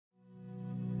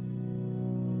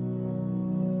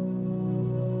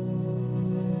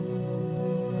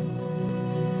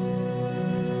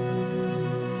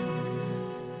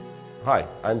Hi,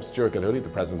 I'm Stuart Gilhooly, the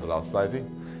President of the Law Society.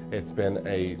 It's been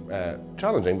a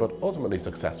challenging but ultimately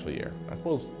successful year. I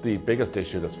suppose the biggest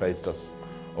issue that's faced us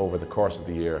over the course of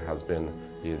the year has been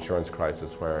the insurance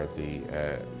crisis, where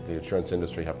the insurance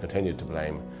industry have continued to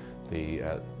blame the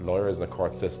lawyers and the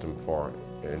court system for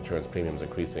insurance premiums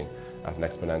increasing at an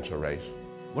exponential rate.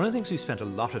 One of the things we've spent a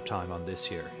lot of time on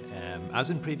this year, as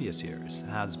in previous years,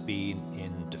 has been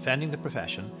in defending the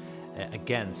profession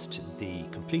against the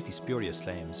completely spurious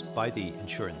claims by the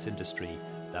insurance industry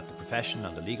that the profession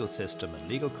and the legal system and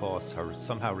legal costs are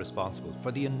somehow responsible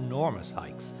for the enormous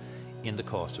hikes in the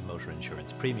cost of motor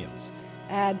insurance premiums.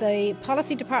 The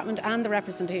Policy Department and the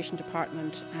Representation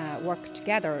Department work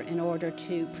together in order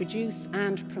to produce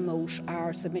and promote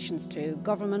our submissions to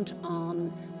government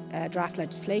on draft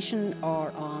legislation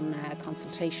or on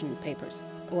consultation papers.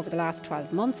 Over the last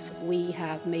 12 months, we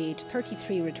have made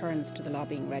 33 returns to the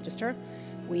Lobbying Register.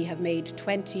 We have made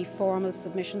 20 formal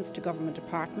submissions to government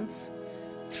departments,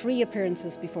 3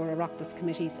 appearances before Oireachtas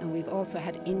committees, and we've also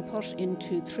had input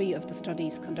into 3 of the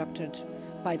studies conducted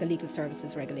by the Legal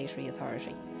Services Regulatory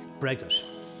Authority. Brexit.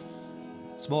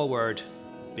 Small word,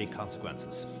 big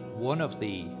consequences. One of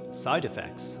the side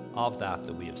effects of that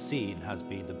we have seen has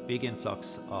been the big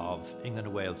influx of England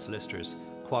and Wales solicitors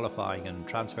qualifying and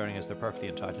transferring, as they're perfectly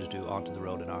entitled to do, onto the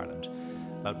roll in Ireland.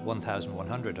 About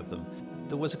 1,100 of them.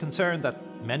 There was a concern that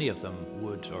many of them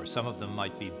would, or some of them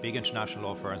might be big international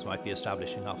law firms, might be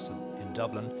establishing offices in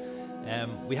Dublin.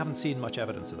 We haven't seen much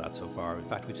evidence of that so far. In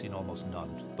fact, we've seen almost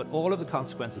none. But all of the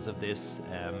consequences of this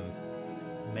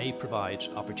may provide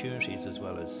opportunities as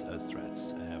well as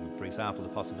threats. For example, the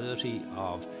possibility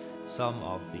of some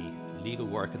of the legal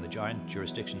work in the giant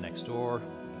jurisdiction next door,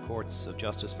 courts of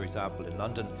justice, for example, in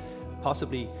London,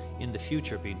 possibly in the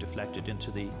future being deflected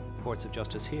into the courts of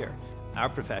justice here. Our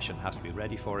profession has to be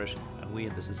ready for it, and we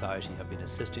in the Society have been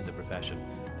assisting the profession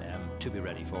to be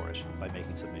ready for it by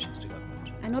making submissions to government.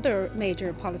 Another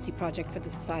major policy project for the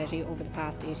Society over the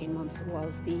past 18 months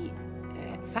was the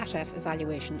FATF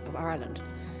evaluation of Ireland.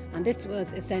 And this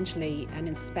was essentially an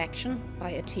inspection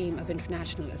by a team of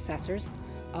international assessors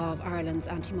of Ireland's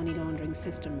anti-money laundering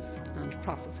systems and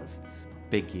processes.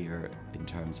 Big year in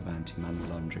terms of anti-money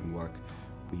laundering work.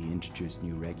 We introduced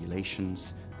new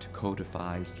regulations to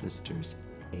codify solicitors'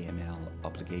 AML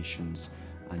obligations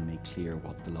and make clear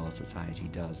what the Law Society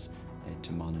does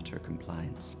to monitor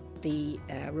compliance. The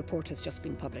report has just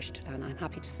been published, and I'm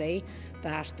happy to say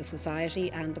that the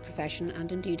Society and the profession,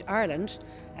 and indeed Ireland,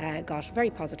 got very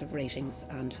positive ratings,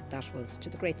 and that was to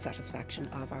the great satisfaction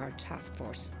of our task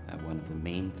force. One of the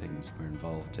main things we're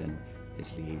involved in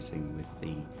is liaising with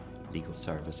the Legal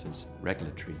Services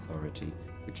Regulatory Authority,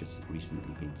 which has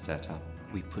recently been set up.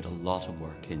 We put a lot of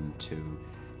work into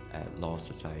Law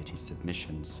Society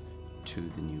submissions to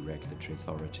the new regulatory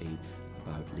authority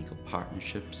about legal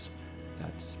partnerships.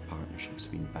 That's partnerships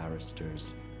between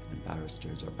barristers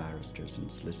or barristers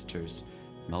and solicitors,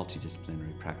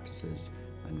 multidisciplinary practices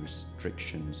and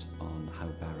restrictions on how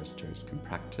barristers can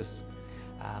practice.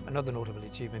 Another notable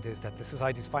achievement is that the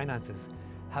Society's finances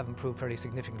have improved very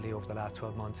significantly over the last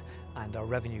 12 months, and our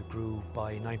revenue grew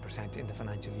by 9% in the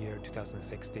financial year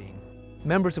 2016.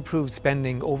 Members approved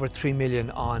spending over 3 million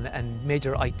on a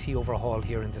major IT overhaul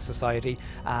here in the Society.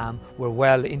 We're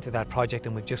well into that project,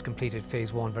 and we've just completed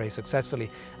phase 1 very successfully,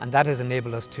 and that has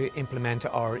enabled us to implement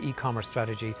our e-commerce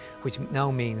strategy, which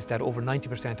now means that over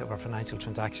 90% of our financial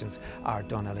transactions are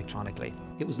done electronically.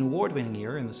 It was an award-winning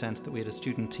year in the sense that we had a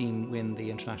student team win the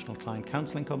International Client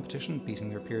Counselling Competition, beating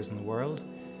their peers in the world.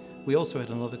 We also had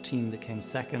another team that came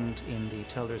second in the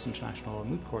Telders International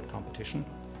Moot Court Competition.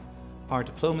 Our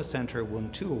Diploma Centre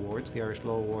won 2 awards, the Irish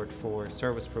Law Award for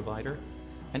Service Provider,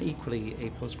 and equally a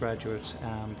Postgraduate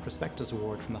Prospectus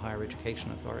Award from the Higher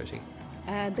Education Authority.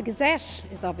 The Gazette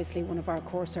is obviously one of our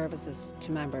core services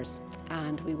to members,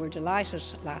 and we were delighted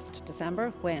last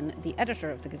December when the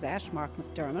editor of the Gazette, Mark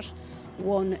McDermott,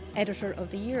 won Editor of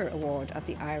the Year award at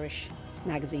the Irish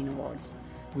Magazine Awards.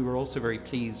 We were also very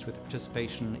pleased with the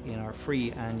participation in our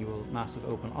free annual Massive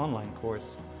Open online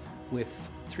course, with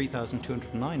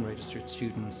 3,209 registered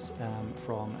students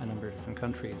from a number of different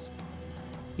countries.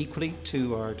 Equally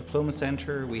to our Diploma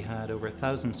Centre, we had over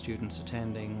 1,000 students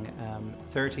attending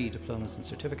 30 diplomas and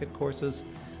certificate courses.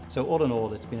 So all in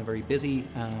all, it's been a very busy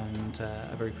and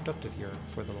a very productive year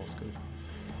for the law school.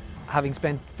 Having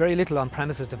spent very little on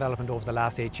premises development over the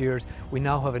last 8 years, we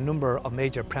now have a number of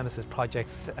major premises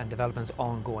projects and developments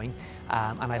ongoing,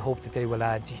 and I hope that they will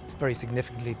add very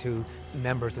significantly to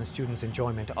members' and students'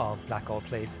 enjoyment of Blackall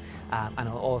Place, and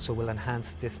also will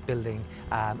enhance this building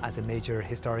as a major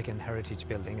historic and heritage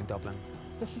building in Dublin.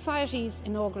 The Society's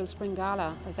inaugural Spring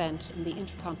Gala event in the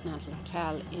Intercontinental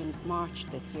Hotel in March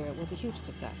this year was a huge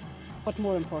success. But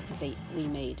more importantly, we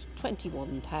made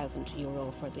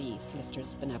 €21,000 for the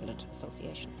Solicitors Benevolent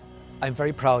Association. I'm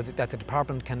very proud that the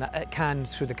department can,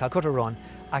 through the Calcutta Run,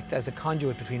 act as a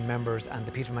conduit between members and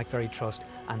the Peter McVerry Trust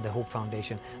and the Hope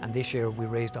Foundation. And this year we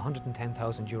raised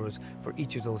 €110,000 for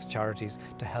each of those charities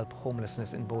to help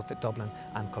homelessness in both Dublin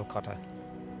and Calcutta.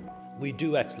 We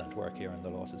do excellent work here in the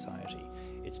Law Society.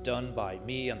 It's done by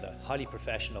me and the highly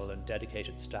professional and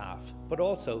dedicated staff, but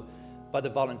also by the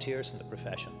volunteers in the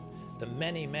profession, the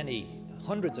many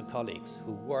hundreds of colleagues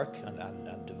who work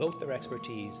and devote their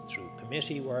expertise through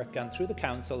committee work and through the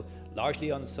council,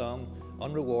 largely unsung,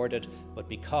 unrewarded, but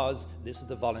because this is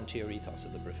the volunteer ethos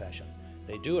of the profession.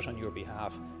 They do it on your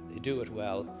behalf, they do it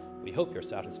well. We hope you're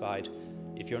satisfied.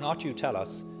 If you're not, you tell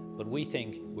us, but we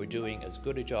think we're doing as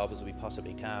good a job as we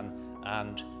possibly can,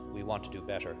 and we want to do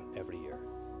better every year.